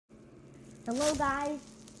Hello guys,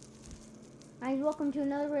 welcome to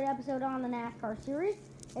another great episode on the NASCAR series.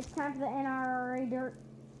 It's time for the NRA Dirt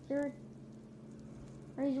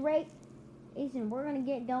Series race. We're going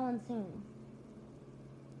to get going soon.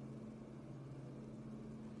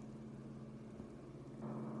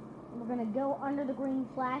 We're going to go under the green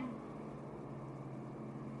flag.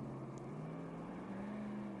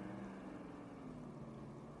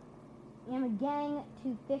 And we're getting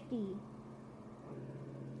to 50.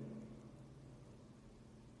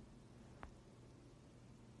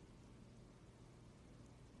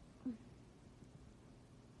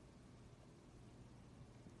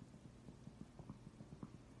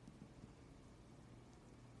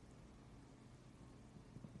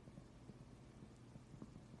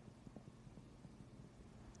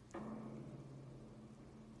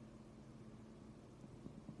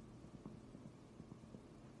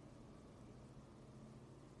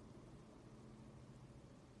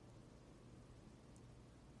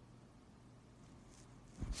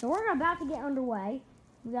 So we're about to get underway.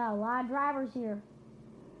 We got a lot of drivers here.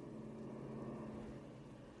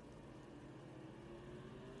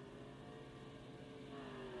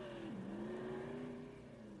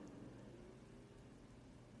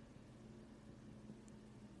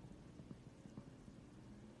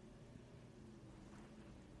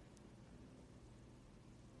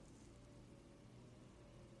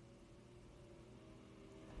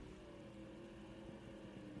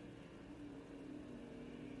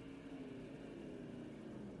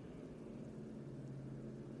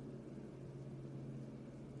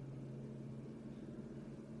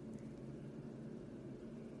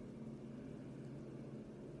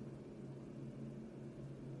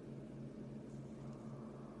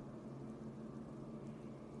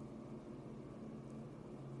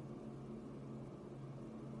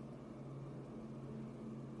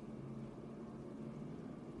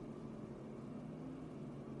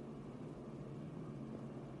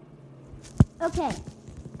 Okay,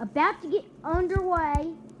 about to get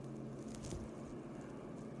underway.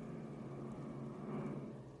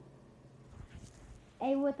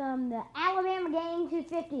 With the Alabama Gang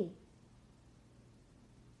 250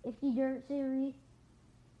 Dirt Series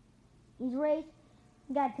race.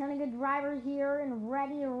 We got a ton of good drivers here and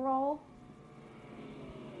ready to roll.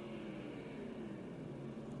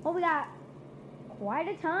 Well, we got quite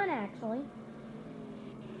a ton actually.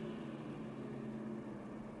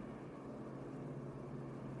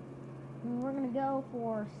 And we're going to go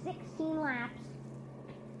for 16 laps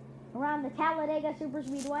around the Talladega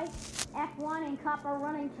Superspeedway. F1 and Cup are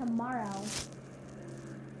running tomorrow.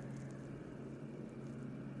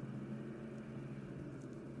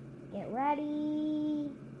 Get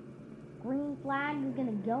ready. Green flag is going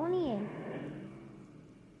to go in the air.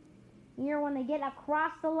 Here when they get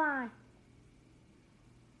across the line.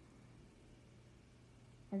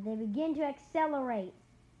 As they begin to accelerate.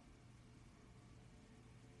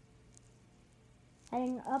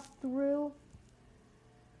 Heading up through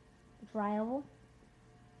the tri-oval.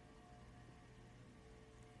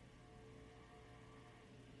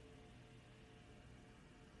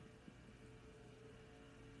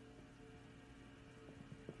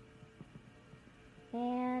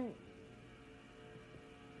 And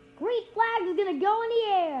green flag is going to go in the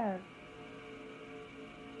air.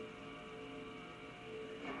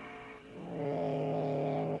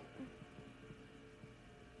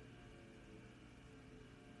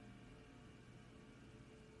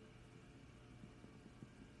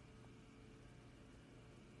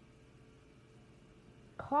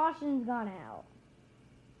 Caution's gone out.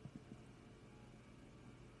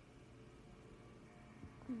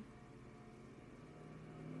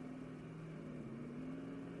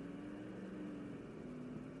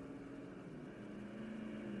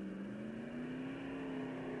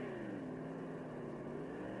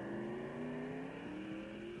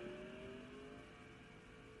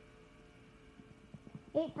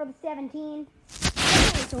 Eight for the 17.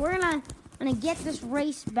 Okay, so we're gonna get this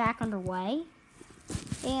race back underway.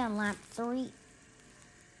 And lap 3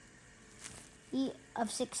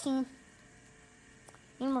 of 16.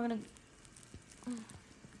 And we're gonna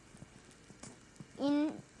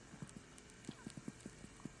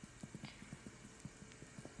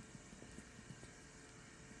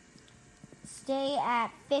stay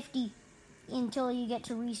at 50 until you get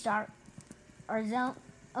to restart our zone.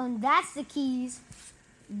 And that's the keys.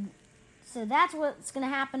 So that's what's going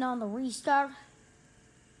to happen on the restart.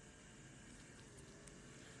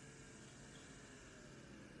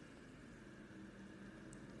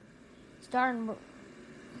 We're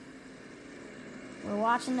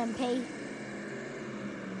watching them pay.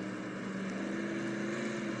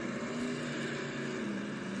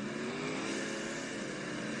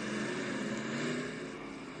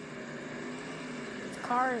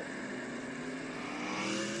 car.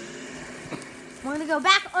 We're going to go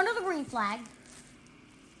back under the green flag.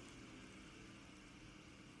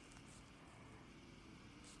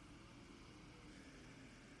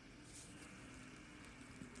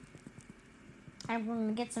 And we're going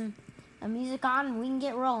to get some music on and we can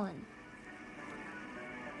get rolling.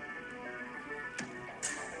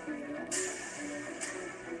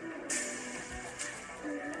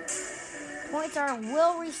 Points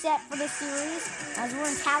will reset for this series as we're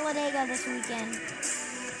in Talladega this weekend.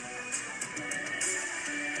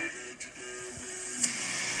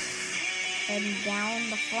 Heading down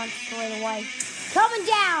the front straightaway. Coming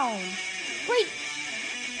down! Great!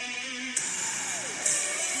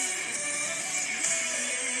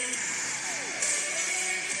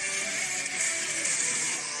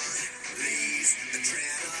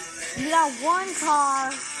 We got one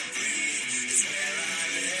car.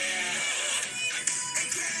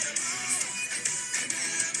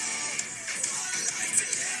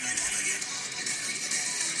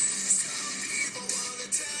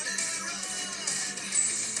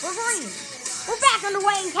 We're green. We're back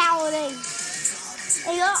underway in Talladega.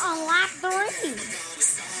 They are on lap 3.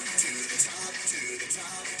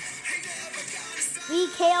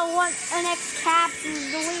 VKL1NX Caps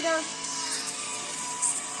is the leader.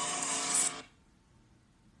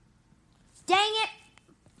 Dang it!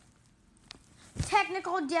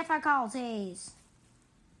 Technical difficulties.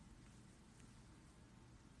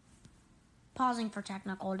 Pausing for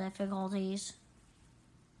technical difficulties.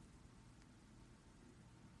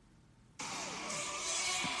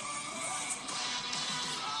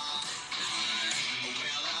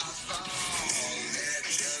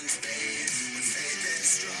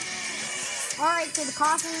 All right, so the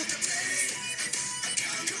caution.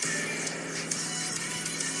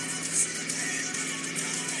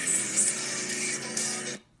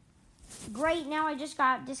 Great, now I just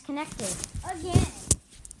got disconnected again.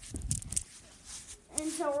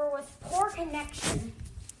 And so we're with poor connection.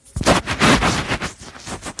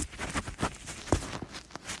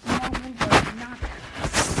 Moment of not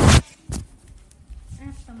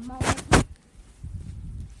at the moment.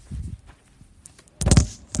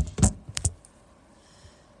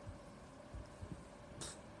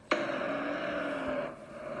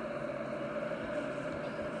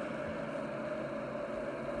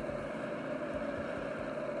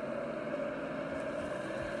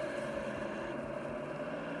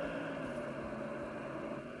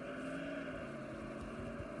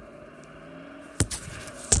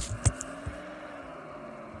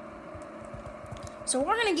 So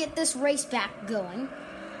we're going to get this race back going.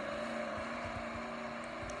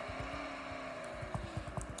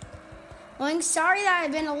 Well, I'm sorry that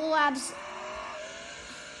I've been a little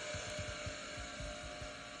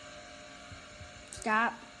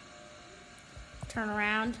Stop. Turn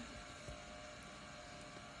around.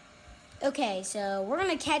 Okay, so we're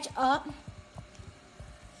going to catch up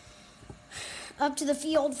to the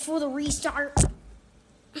field for the restart.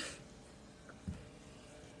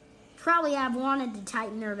 Probably have wanted to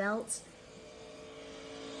tighten their belts.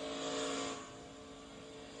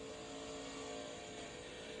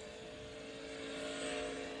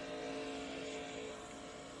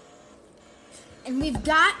 And we've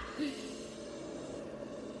got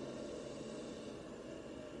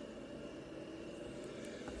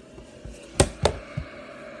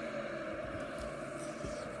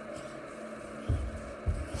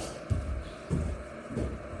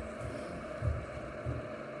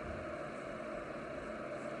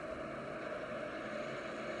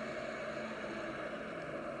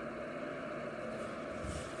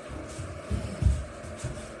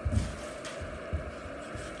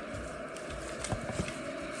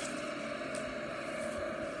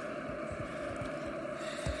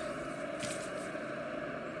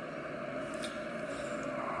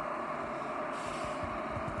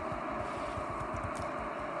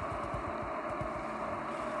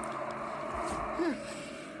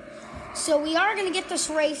So we are going to get this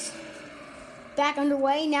race back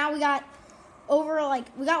underway. Now we got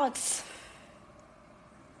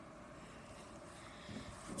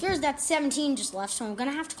here's that 17 just left, so I'm going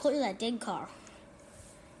to have to clear that dig car.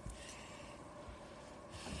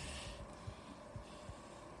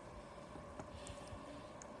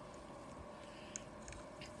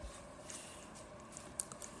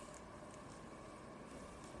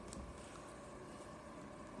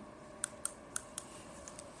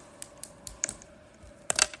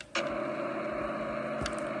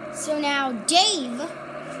 So now Dave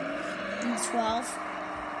in 12.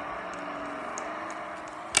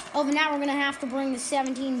 Oh, but now we're going to have to bring the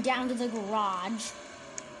 17 down to the garage.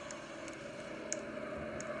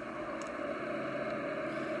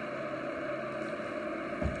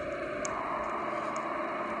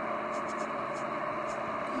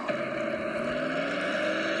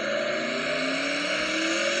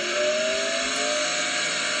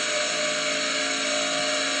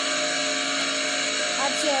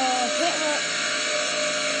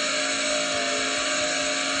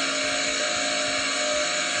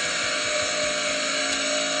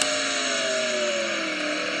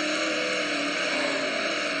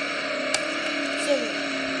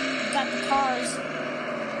 the cars.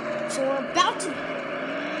 So we're about to...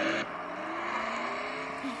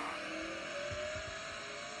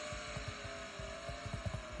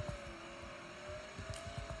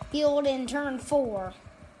 Field in turn 4.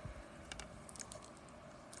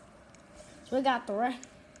 So we got the rest.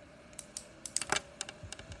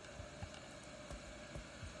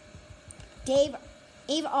 Dave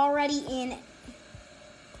already in.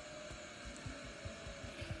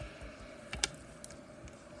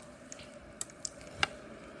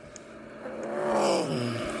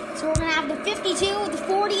 So we're gonna have the 52, the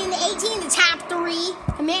 40, and the 18, the top 3,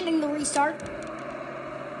 commanding the restart.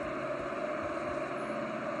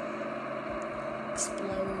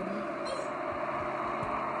 Explode.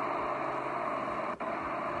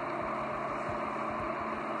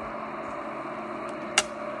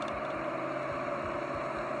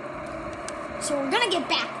 So we're gonna get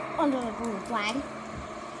back under the green flag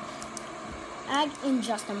in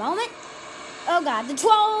just a moment. Oh god, the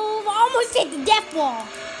 12 almost hit the death wall.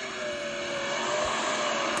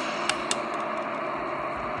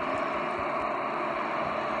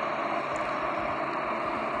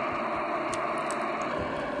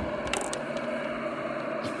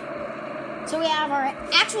 So we have our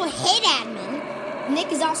actual head admin.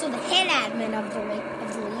 Nick is also the head admin of the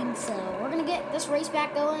league. So we're gonna get this race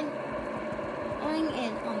back going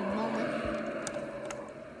in a moment.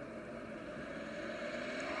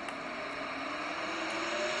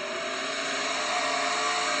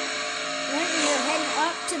 We're heading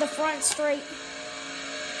up to the front straight.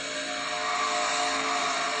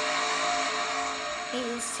 It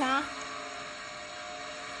is time.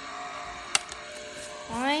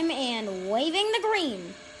 And waving the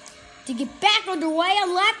green to get back underway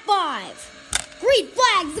on lap 5. Green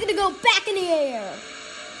flag's gonna go back in the air.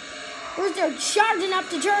 First they're charging up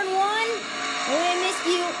to turn 1. We missed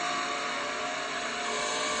you.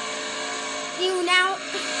 You now.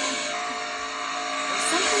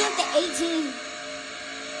 Something with the 18.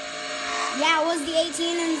 Yeah, it was the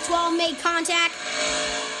 18 and the 12 made contact.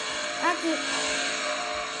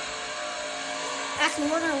 Actually,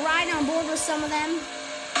 we're gonna ride on board with some of them.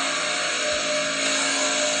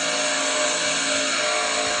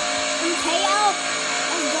 KO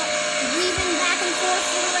is weaving back and forth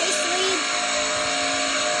for the race lead.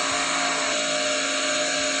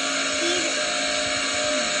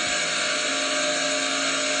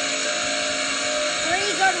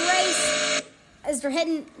 Pretty good race as they're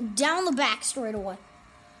heading down the back straightaway.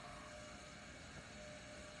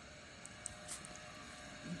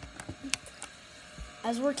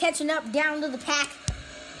 As we're catching up down to the pack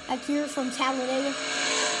back here from Talladega.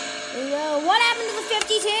 There we go. What happened to the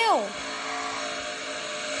 52?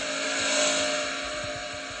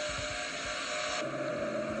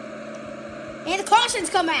 And the cautions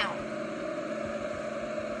come out.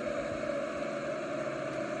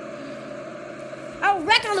 Oh,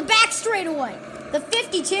 wreck on the back straightaway. The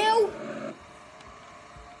 52.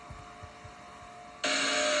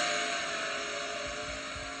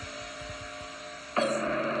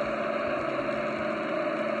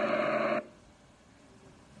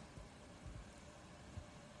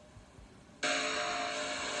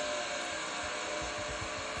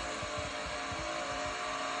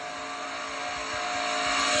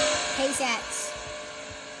 Sets.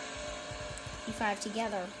 E5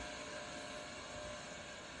 together.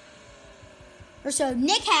 Or so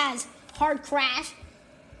Nick has hard crash.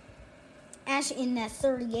 Ash in that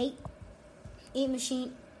 38. 8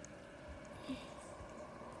 machine.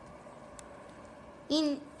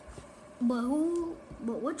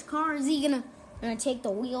 But which car is he gonna take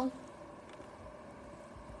the wheel?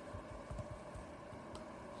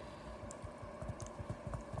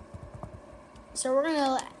 So we're going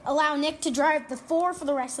to allow Nick to drive the 4 for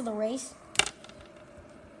the rest of the race.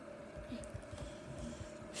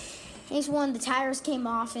 He's one, the tires came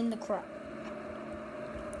off in the crowd.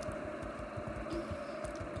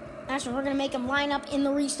 Actually, we're going to make him line up in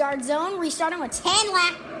the restart zone. Restarting with 10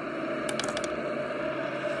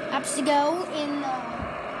 laps to go in the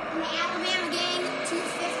Alabama gang,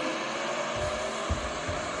 250.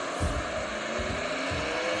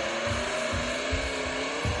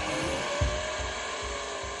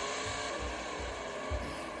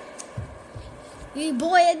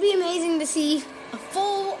 Boy, it'd be amazing to see a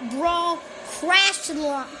full brawl crash to the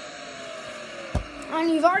line. And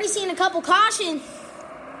you've already seen a couple cautions.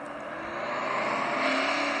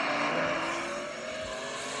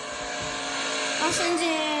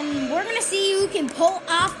 And we're going to see who can pull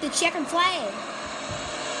off the checkered flag.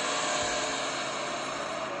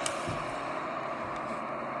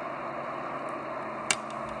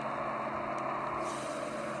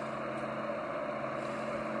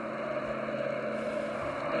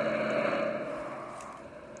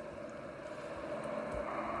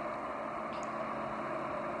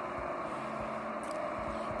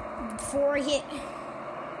 before I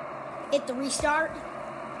hit the restart.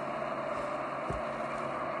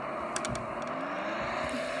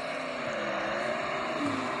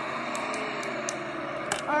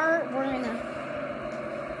 Alright, we're gonna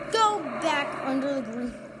go back under the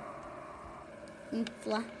green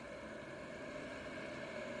flag.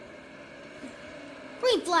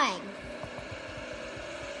 Green flag.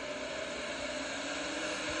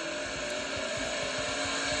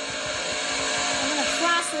 I'm gonna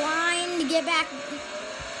cross the line to get back.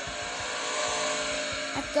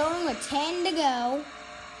 That's going with 10 to go.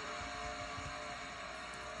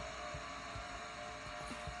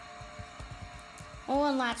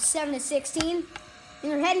 On lap 7 to 16.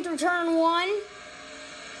 And you're heading through turn 1.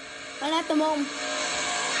 And at the moment,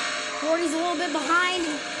 40's a little bit behind.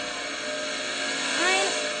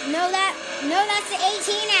 No, that's the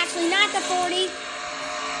 18 actually, not the 40.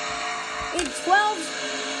 It's 12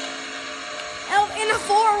 and a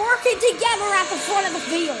 4 working together at the front of the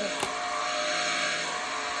field.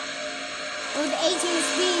 With the 18 of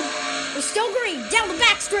speed, it's still green, down the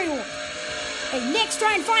back straightaway. And Nick's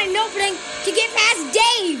trying to find an opening to get past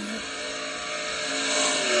Dave.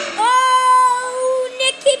 Oh,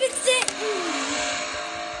 Nick keeps it.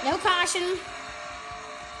 No caution.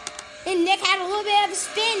 And Nick had a little bit of a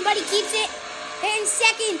spin, but he keeps it in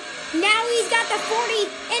second. Now he's got the 40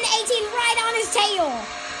 and 18 right on his tail.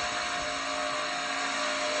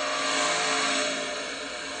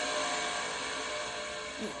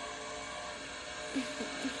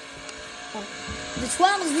 The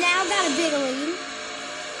 12 has now got a big lead.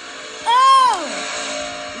 Oh!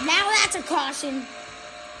 Now that's a caution.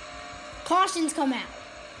 Cautions come out.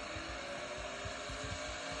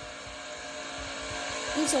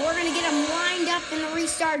 And so we're going to get them lined up in the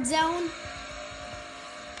restart zone.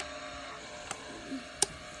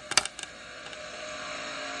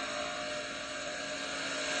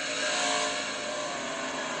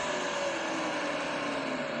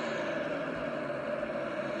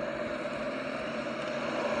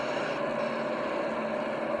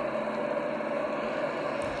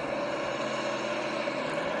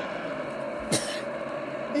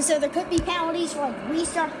 And so there could be penalties for like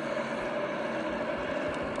restart.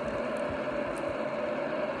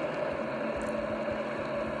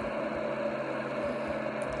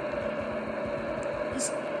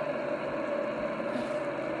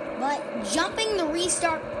 But jumping the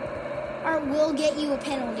restart will get you a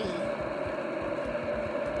penalty.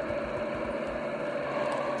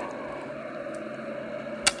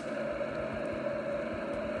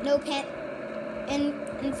 No pen. And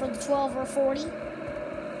for the 12 or 40.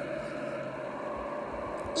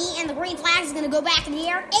 And the green flag is going to go back in the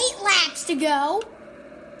air. 8 laps to go.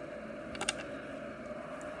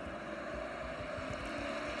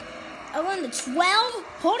 Oh, and the 12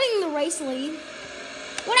 holding the race lead.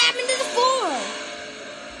 What happened to the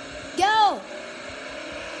 4? Go.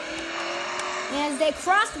 And as they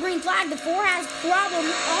cross the green flag, the 4 has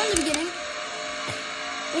problems on the beginning.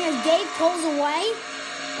 And as Dave pulls away,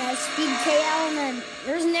 speed KL, and then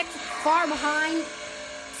there's Nick far behind.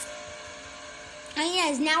 And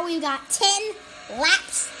yes, now we've got 10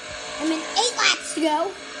 laps. 8 laps to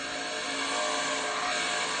go.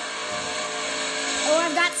 Oh,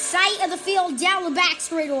 I've got sight of the field down the back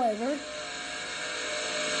straightaway.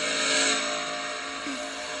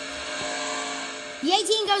 The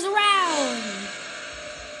 18 goes around.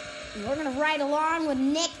 And we're going to ride along with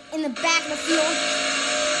Nick in the back of the field.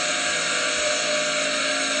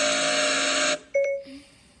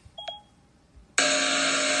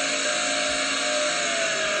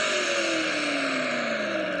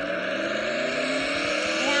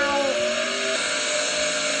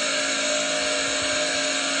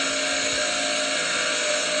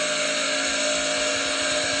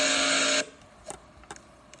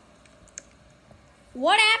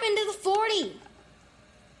 What happened to the 40?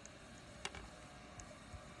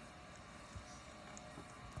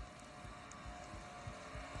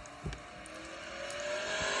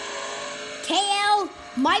 KL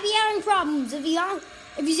might be having problems. If he's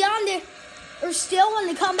on there or still when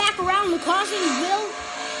they come back around, the caution will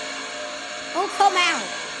come out.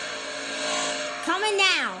 Coming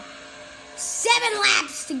now. 7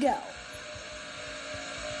 laps to go.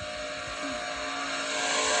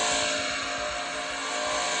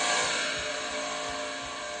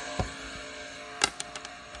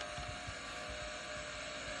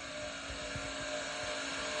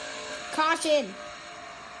 Caution.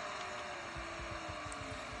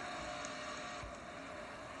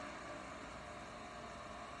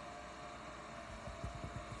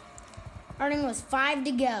 Starting with 5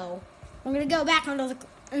 to go. We're going to go back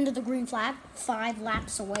under the green flag. 5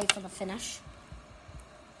 laps away for the finish.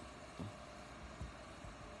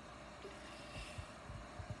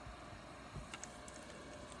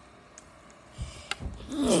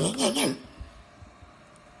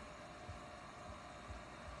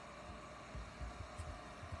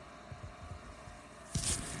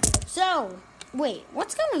 So, wait,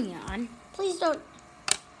 what's going on? Please don't.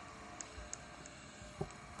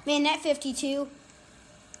 Man, that 52.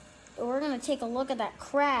 We're going to take a look at that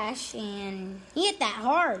crash, and he hit that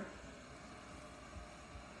hard.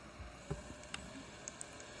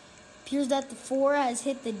 Appears that the 4 has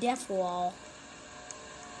hit the death wall.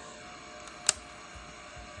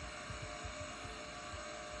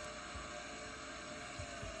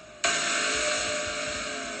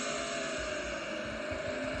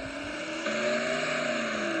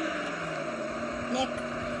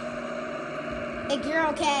 Nick, you're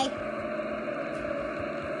okay.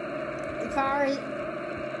 The car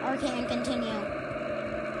can continue.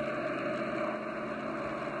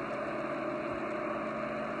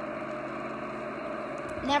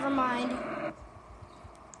 Never mind.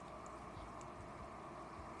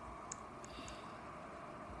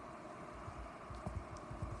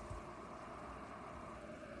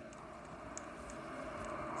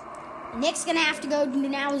 Nick's gonna have to go to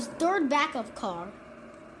now his third backup car.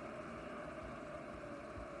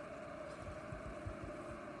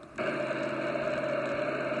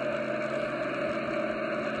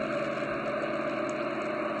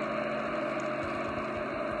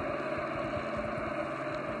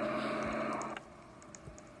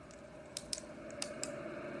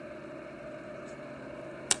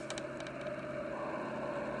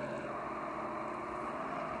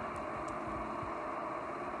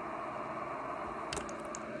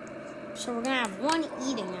 So we're gonna have one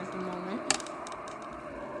eating at the moment.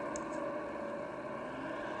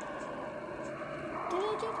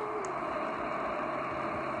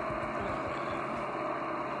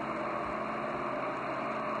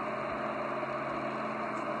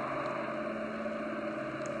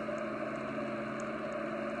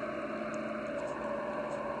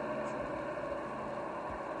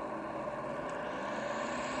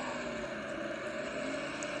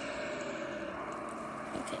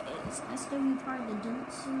 Okay, is SW part of the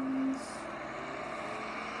Dirt Series?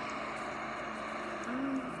 I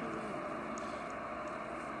don't know if it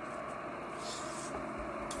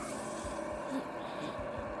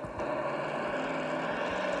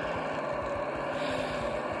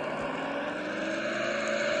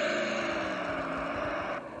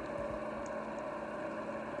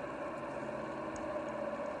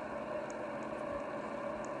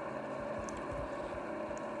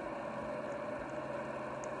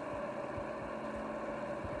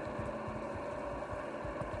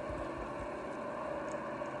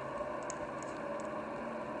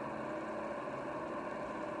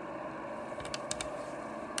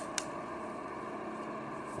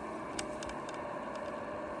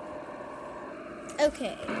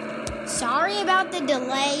Okay. Sorry about the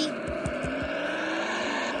delay.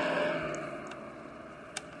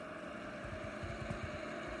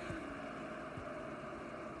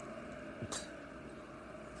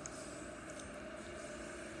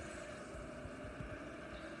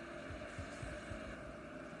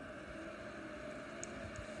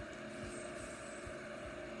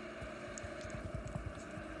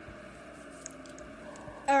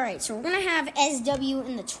 Alright, so we're going to have SW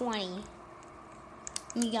in the 20.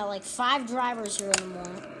 And you got like 5 drivers here at the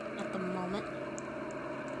moment.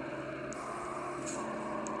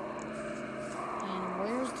 And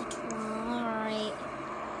where's the 12? Alright.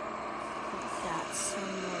 We've got some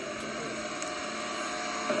work to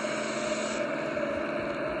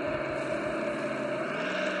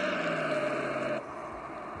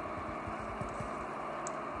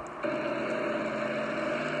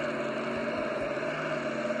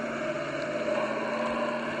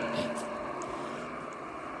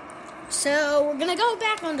So we're gonna go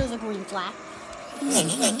back under the green flag.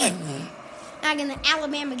 Back in the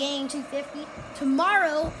Alabama Gang 250.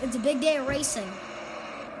 Tomorrow it's a big day of racing.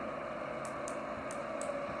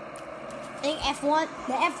 I think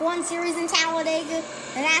the F1 series in Talladega,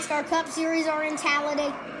 the NASCAR Cup series are in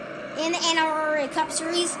Talladega, in the NRA Cup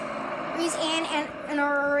series, and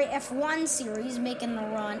NRA F1 series making the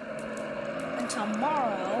run. And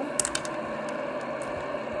tomorrow,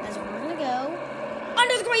 that's where we're gonna go.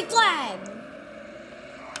 Under the great flag.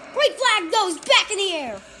 Great flag goes back in the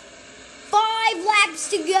air. 5 laps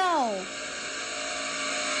to go.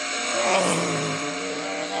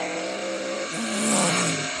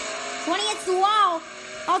 Hits the wall.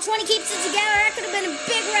 All 20 keeps it together. That could have been a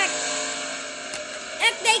big wreck.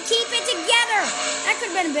 If they keep it together, that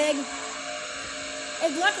could have been big.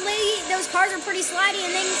 If luckily those cars are pretty slidey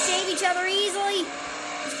and they can save each other easily.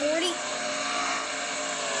 It's 40.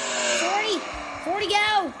 40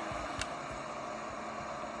 go.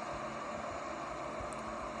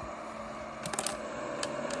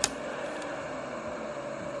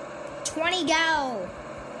 20 go.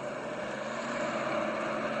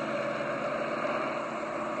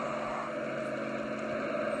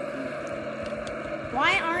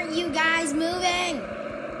 Why aren't you guys moving?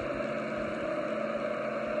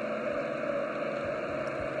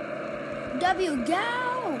 W,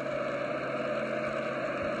 go!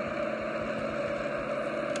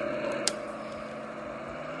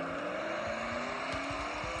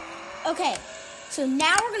 Okay, so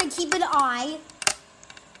now we're going to keep an eye.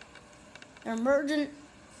 They're merging.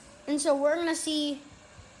 And so we're going to see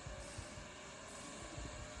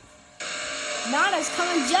Nana's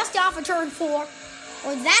coming just off of turn 4.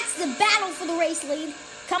 Or that's the battle for the race lead.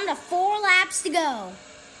 Coming to 4 laps to go.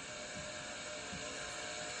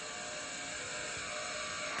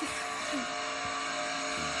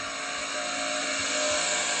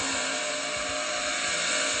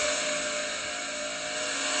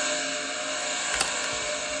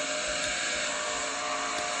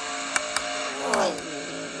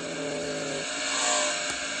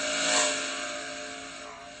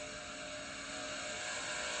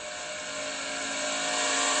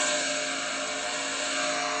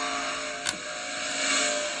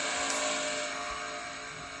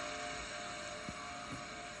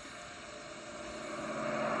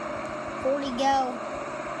 Go.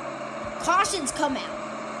 Cautions come out.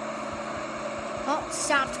 Oh,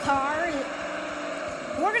 stopped car.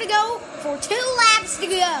 We're going to go for 2 laps to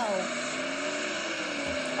go.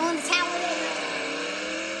 On the tower there.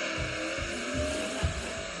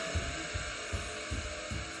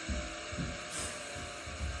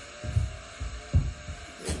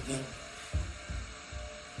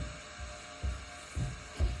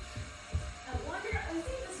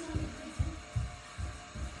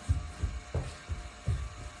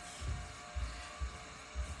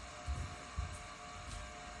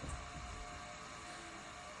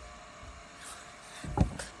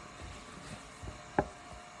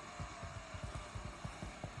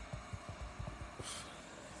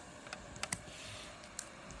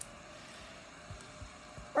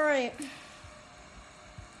 All right.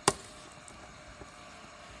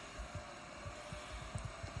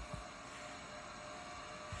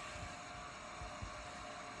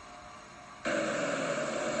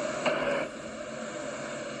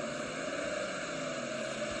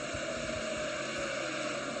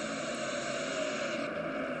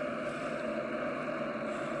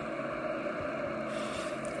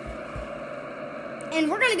 And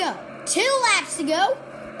we're going to go 2 laps to go.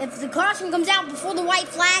 If the caution comes out before the white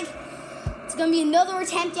flag, it's going to be another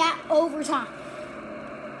attempt at overtime.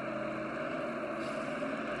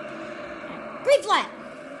 Green flag.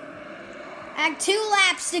 At 2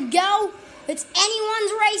 laps to go. It's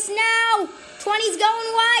anyone's race now. 20's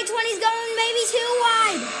going wide. 20's going maybe too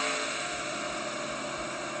wide.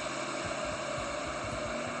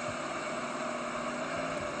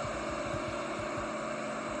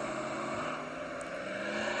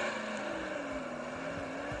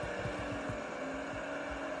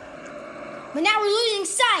 But now we're losing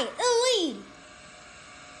sight of the lead.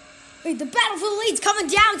 Wait, the battle for the lead's coming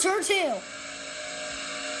down turn 2.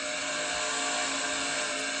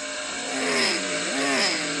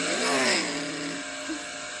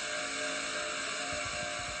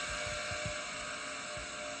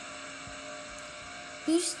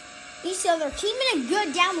 You see, they're keeping it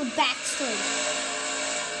good down the back straight.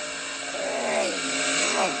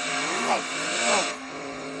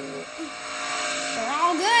 They're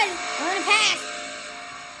all good. We're gonna pass.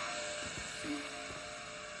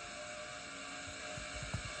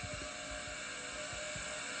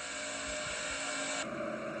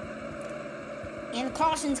 And the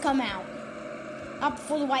cautions come out. Up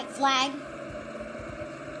before the white flag.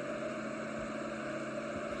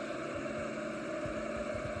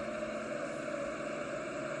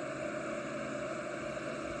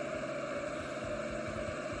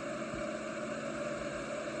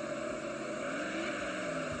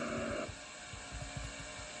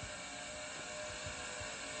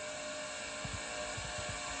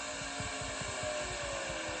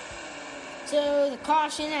 So the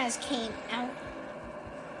caution has came out.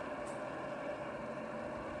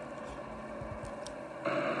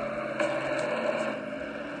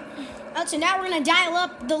 Oh, so now we're going to dial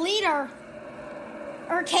up the leader,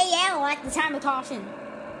 or KL, at the time of caution.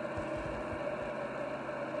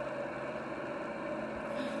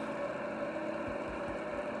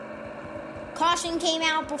 Caution came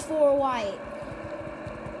out before white.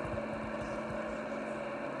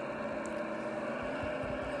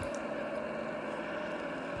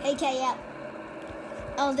 Hey, KL.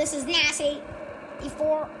 Oh, this is Nasty.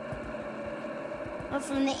 Before, or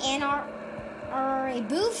from the NRA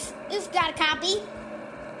booth. Oof, got a copy.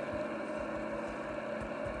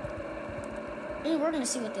 We're gonna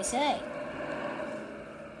see what they say.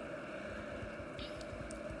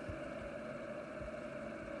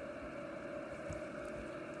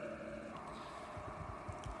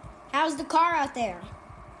 How's the car out there?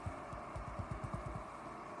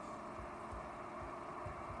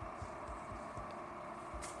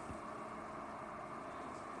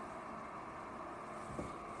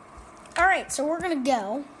 Alright, so we're gonna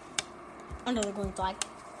go under the green flag.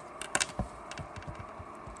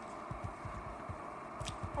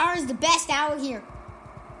 Ours is the best out here.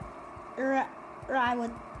 Or I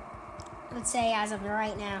would say as of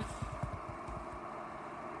right now.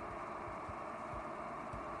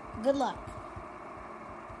 Good luck.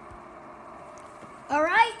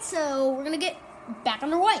 Alright, so we're gonna get back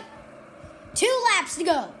underway. 2 laps to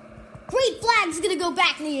go. Green flag's gonna go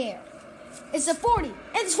back in the air. It's the 40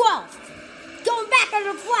 and the 12. Going back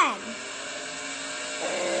under the flag.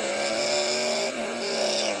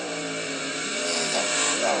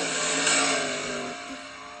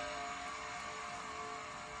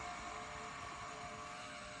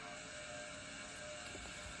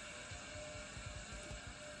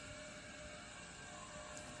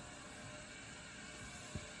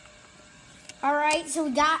 Alright, so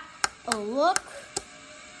we got a look.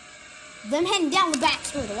 Them heading down the back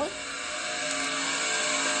straightaway.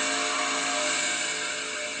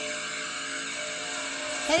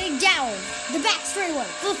 Heading down the back straightaway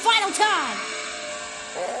for the final time.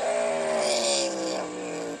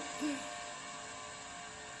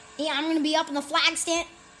 Yeah, I'm going to be up in the flag stand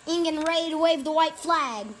and getting ready to wave the white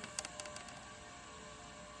flag.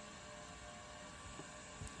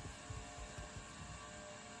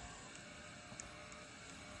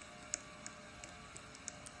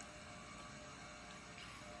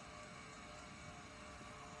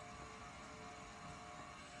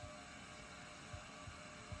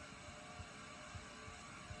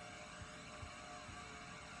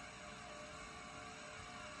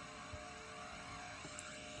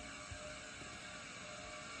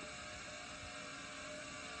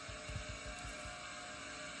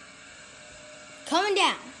 Coming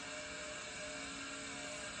down.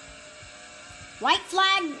 White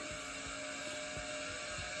flag.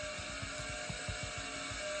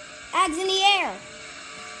 Flags in the air.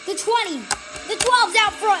 The 20. The 12's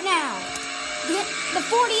out front now. The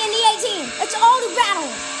 40 and the 18. It's all to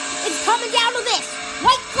battle. It's coming down to this.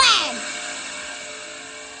 White flag.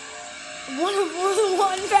 One of more than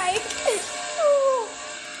one, babe.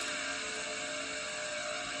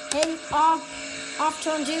 Heading off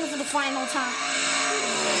turn 2 for the final time.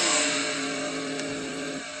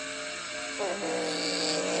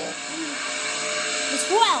 The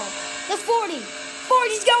 12, the 40.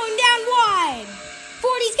 40's going down wide.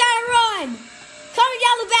 40's got to run. Coming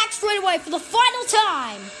down the back straightaway for the final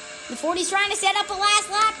time. The 40's trying to set up a last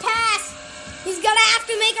lap pass. He's going to have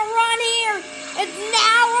to make a run here. It's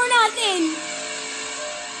now or nothing.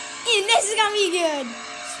 And this is going to be good.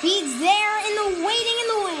 Speed's there in the waiting in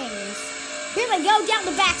the wings. Here they go down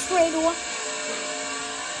the back straightaway.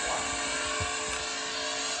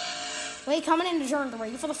 Wait, coming into turn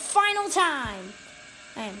 3 for the final time.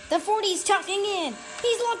 And the 40's tucking in.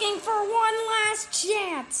 He's looking for one last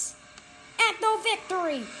chance at the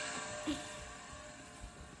victory.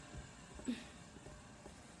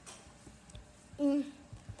 To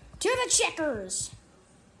the checkers.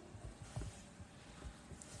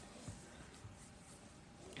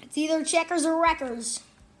 It's either checkers or wreckers.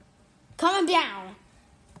 Coming down.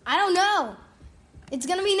 I don't know. It's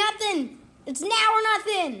going to be nothing. It's now or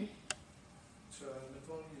nothing.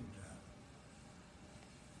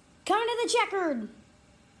 Coming to the checkered.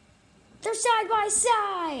 They're side by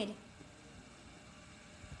side.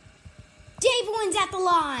 Dave wins at the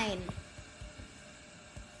line.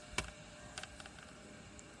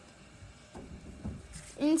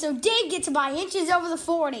 And so Dave gets by inches over the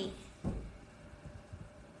 40.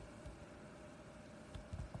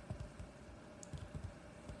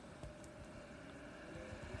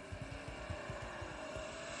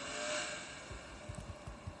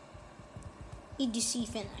 EDC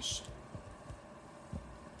finished.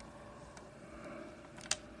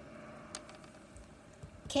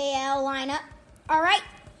 KL lineup. All right.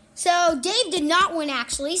 So Dave did not win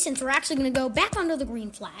actually, since we're actually going to go back under the green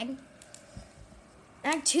flag.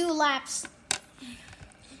 And 2 laps.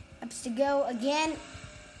 Laps to go again.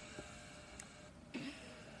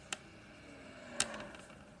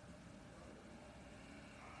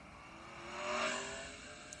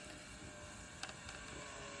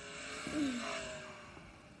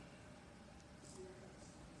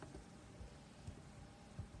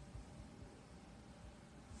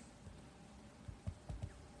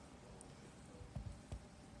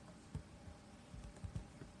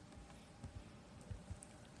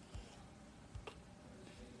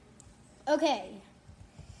 Okay.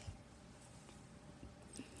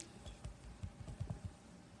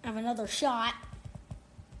 I have another shot.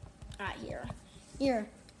 Right here. Here.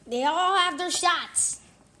 They all have their shots.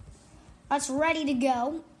 That's ready to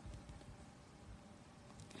go.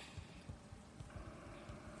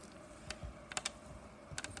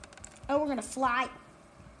 Oh, we're gonna fly.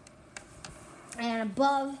 And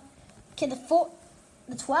above. Okay, the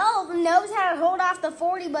 12 knows how to hold off the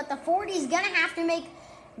 40, but the 40 is gonna have to make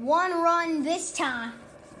one run this time.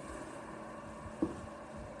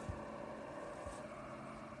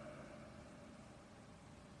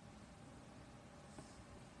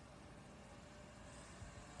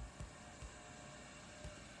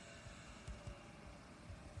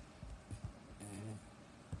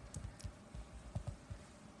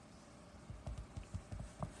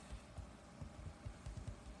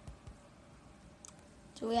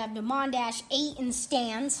 So we have Demondash 8 in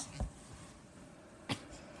stands.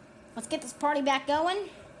 Let's get this party back going.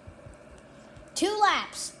 2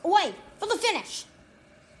 laps away for the finish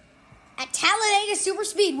at Talladega Super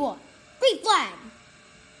Speedway. Green flag.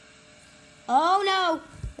 Oh no,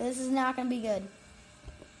 this is not going to be good.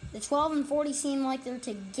 The 12 and 40 seem like they're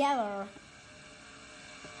together.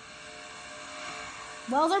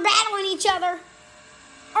 Well, they're battling each other.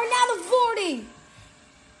 Or now the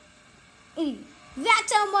 40.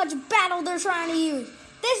 That's how much battle they're trying to use.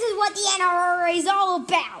 This is what the NRRA is all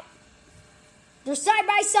about. They're side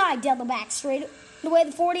by side, double back straight. The way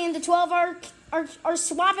the 40 and the 12 are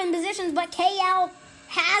swapping positions, but KL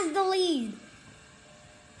has the lead.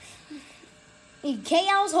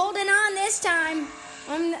 KL's holding on this time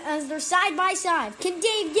as they're side by side. Can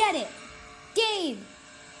Dave get it? Dave.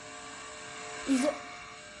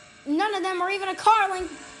 None of them are even a Carling.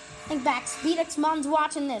 Think back, Speedix Mom's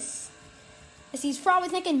watching this. He's probably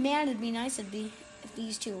thinking, man, it'd be nice if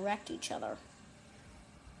these two wrecked each other.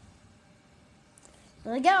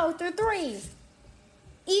 There they go, through 3.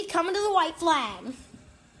 Eve coming to the white flag.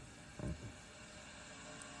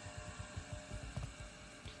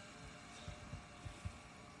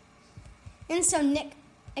 And so Nick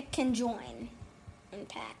can join and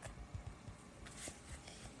pack.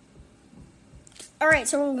 All right,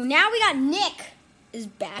 so now we got Nick is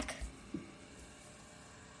back.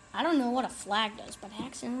 I don't know what a flag does, but I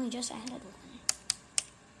accidentally just added one.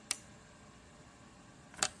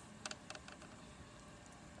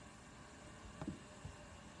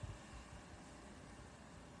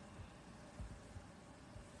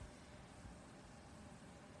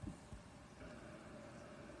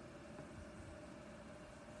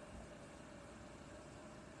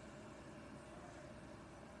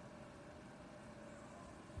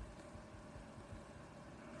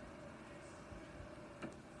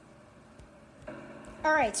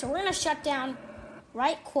 All right, so we're going to shut down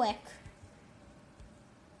right quick.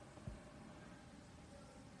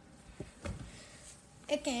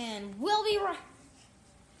 And we'll be right.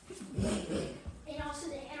 And also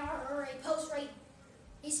the NRRA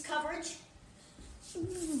post-race coverage.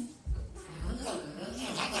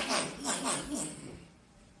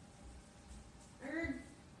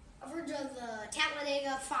 Coverage of the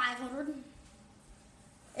Talladega 500.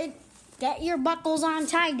 Get your buckles on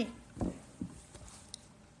tight.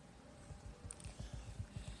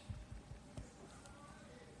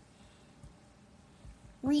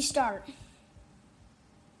 Restart.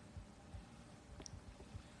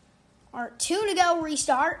 All right, 2 to go,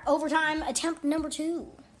 restart. Overtime attempt number 2.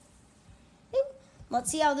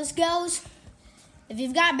 Let's see how this goes. If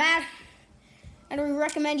you've got bad, and we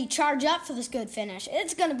recommend you charge up for this good finish.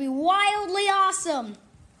 It's going to be wildly awesome.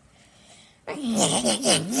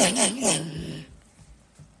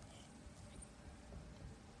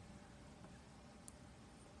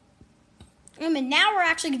 And now we're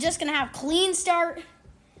actually just going to have clean start,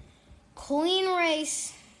 clean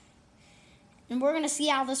race, and we're going to see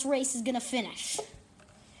how this race is going to finish.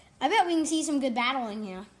 I bet we can see some good battling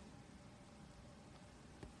here.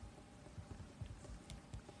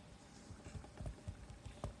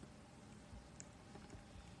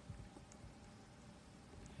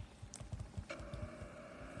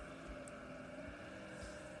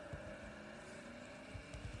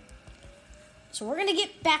 So we're going to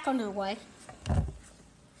get back underway.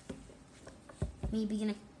 Maybe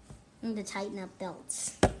going to tighten up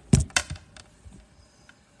belts.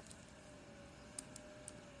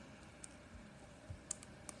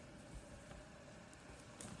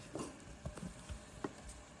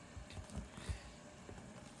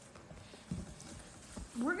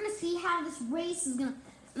 We're going to see how this race is going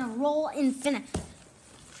to roll and finish.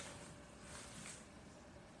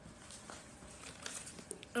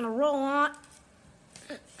 Going to roll on.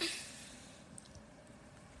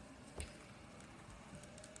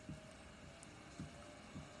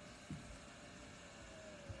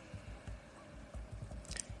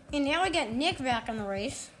 And now we got Nick back in the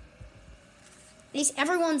race. At least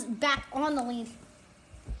everyone's back on the lead.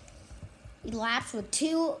 He laps with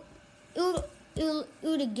two to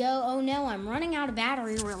go. Oh no, I'm running out of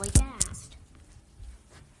battery really fast.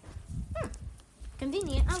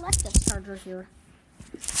 Convenient. I left this charger here.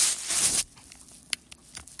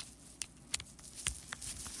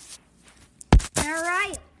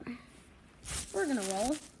 Alright. We're gonna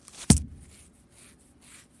roll.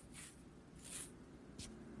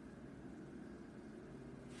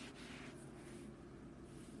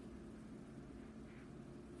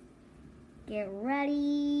 Get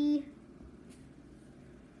ready.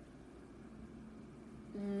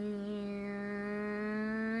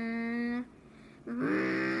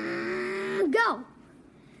 Go.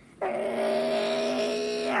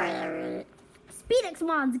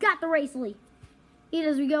 SpeedXmon's got the race lead. Even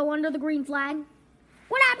as we go under the green flag.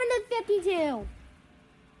 What happened to 52?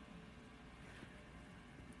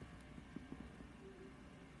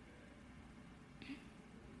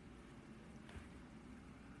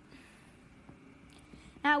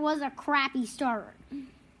 That was a crappy start.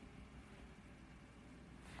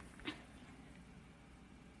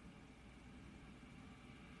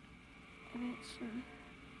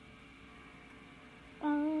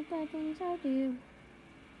 All the things I do.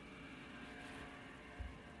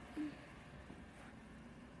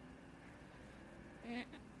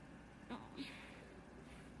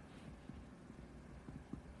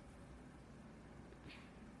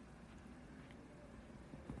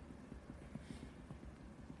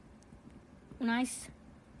 Nice.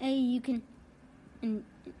 Hey, you can.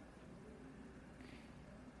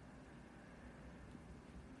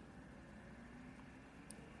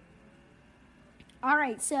 All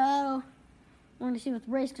right, so we're going to see with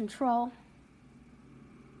race control.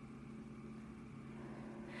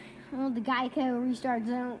 Oh, the Geico restart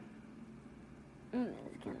zone.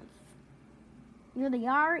 Here they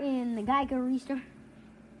are in the Geico restart.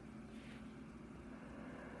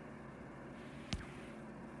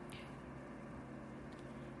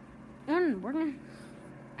 And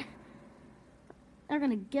they're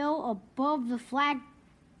gonna go above the flag.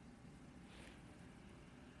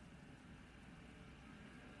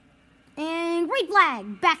 And green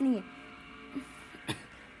flag back in the air.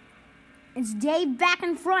 It's Dave back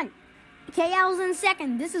in front. KL's in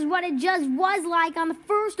second. This is what it just was like on the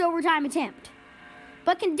first overtime attempt.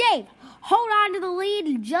 But can Dave hold on to the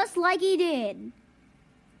lead just like he did?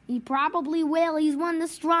 He probably will. He's one of the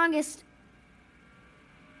strongest.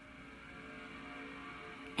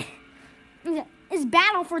 It's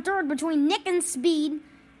battle for third between Nick and Speed.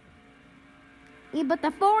 Yeah, but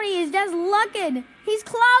the 40 is just looking. He's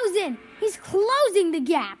closing. He's closing the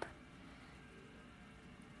gap.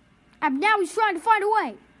 And now he's trying to find a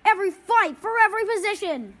way. Every fight for every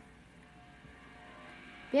position.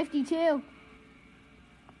 52.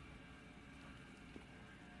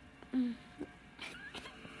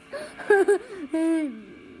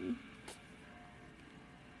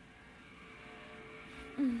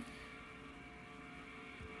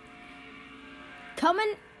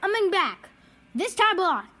 Coming back. This time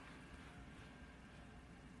on.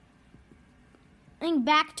 Coming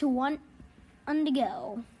back to one to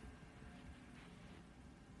go.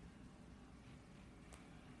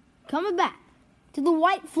 Coming back to the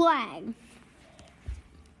white flag.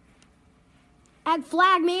 And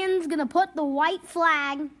flagman's gonna put the white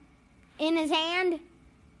flag in his hand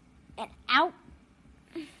and out.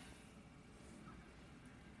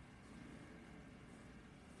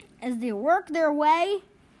 As they work their way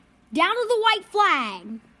down to the white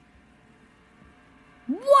flag.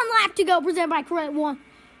 1 lap to go, presented by Credit One.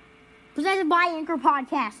 Presented by Anchor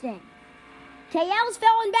Podcasting. KL's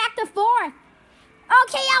falling back to 4th. Oh,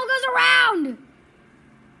 KL goes around.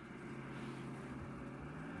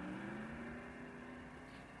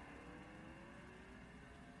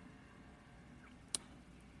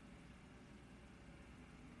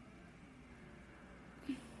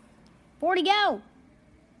 Four to go.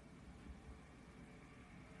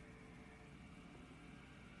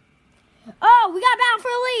 Oh, we got battle for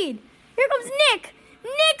the lead. Here comes Nick.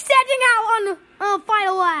 Nick's edging out on the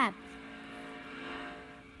final lap.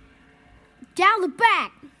 Down the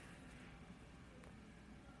back.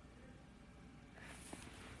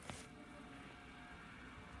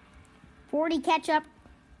 .40 catch up.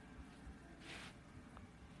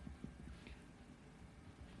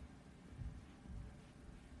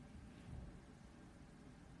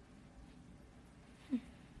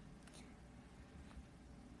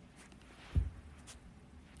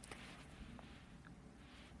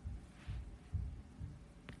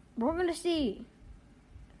 We're going to see.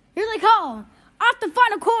 Here they come. Off the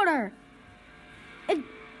final quarter.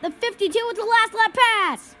 The 52 with the last lap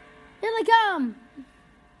pass. Here they come.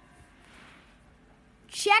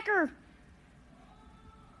 Checker.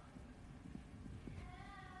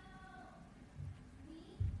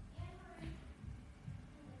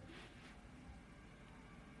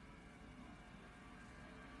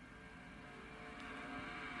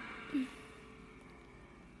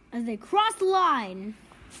 As they cross the line.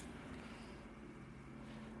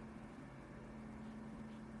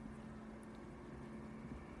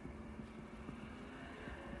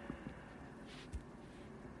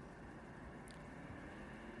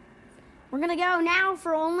 We're going to go now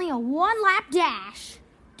for only a one-lap dash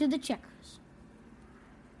to the checkers.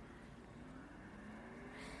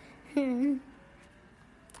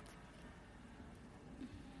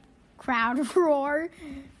 Crowd roar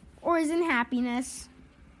or is in happiness.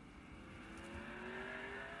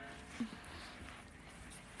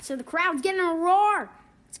 So the crowd's getting a roar.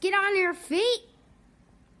 Let's get on your feet.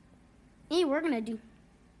 Hey, we're going to do.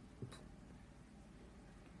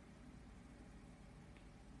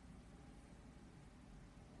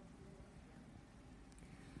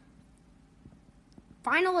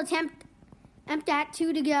 Final attempt at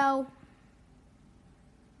 2 to go.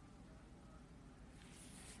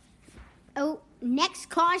 Oh, next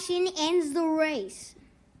caution ends the race.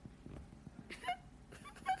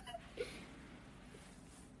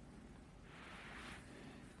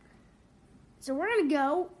 So we're going to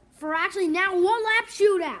go for actually now one-lap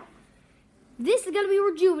shootout. This is going to be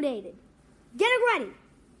rejuvenated. Get it ready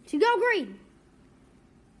to go green.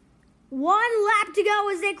 1 lap to go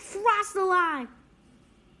as they cross the line.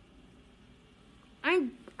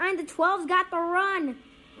 I'm the 12's got the run.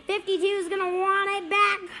 52 is going to want it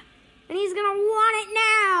back, and he's going to want it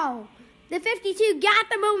now. The 52 got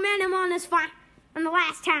the momentum on this fight on the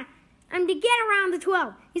last time. And to get around the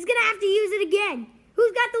 12, he's going to have to use it again.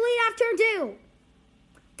 Who's got the lead off turn 2?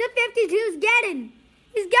 The 52's getting.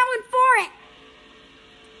 He's going for it.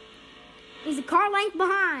 He's a car length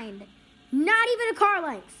behind. Not even a car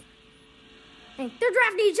length. And they're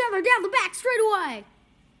drafting each other down the back straight away.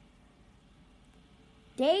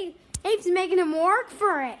 Dave's making him work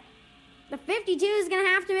for it. The 52 is going to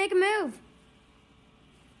have to make a move.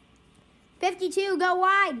 52, go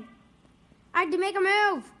wide. I had to make a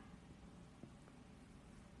move.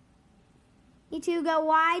 52, go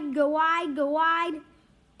wide, go wide, go wide.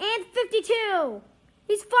 And 52.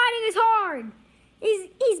 He's fighting as hard.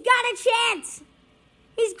 He's got a chance.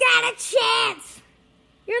 He's got a chance.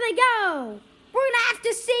 Here they go. We're going to have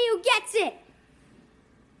to see who gets it.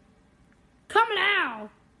 Come now.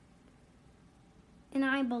 And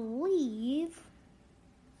I believe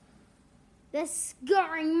the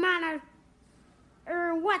scoring monitor,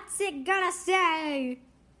 what's it gonna say?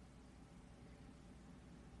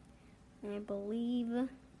 I believe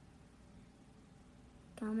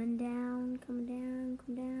coming down, come down,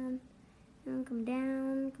 come down, come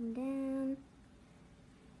down, come down.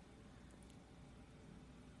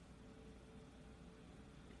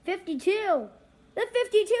 .52. The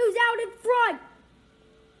 52's out in front.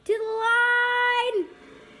 To the line.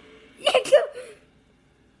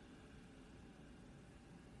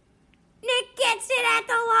 Nick gets it at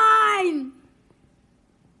the line.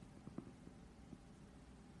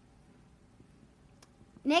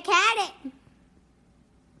 Nick had it.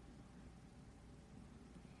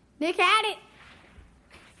 Nick had it.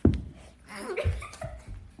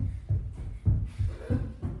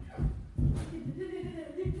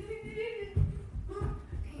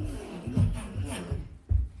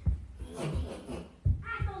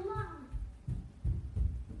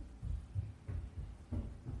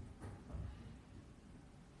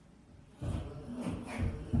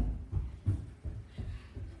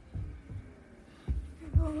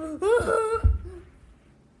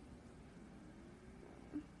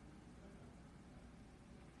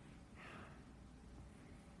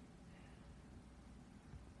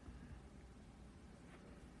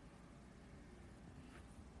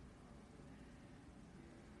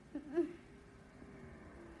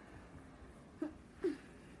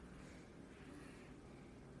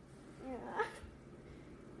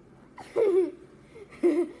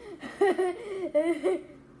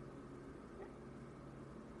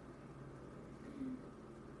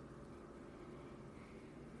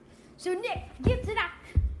 So Nick gives it up.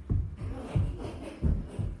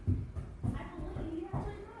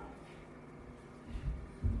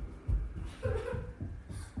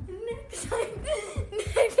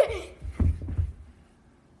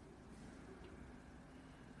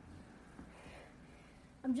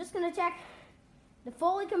 I'm just gonna check the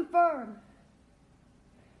fully confirmed.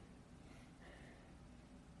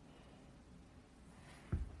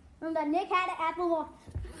 Remember that Nick had it at the launch.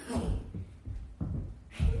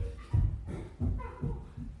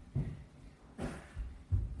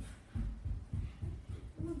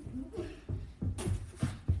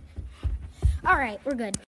 All right, we're good.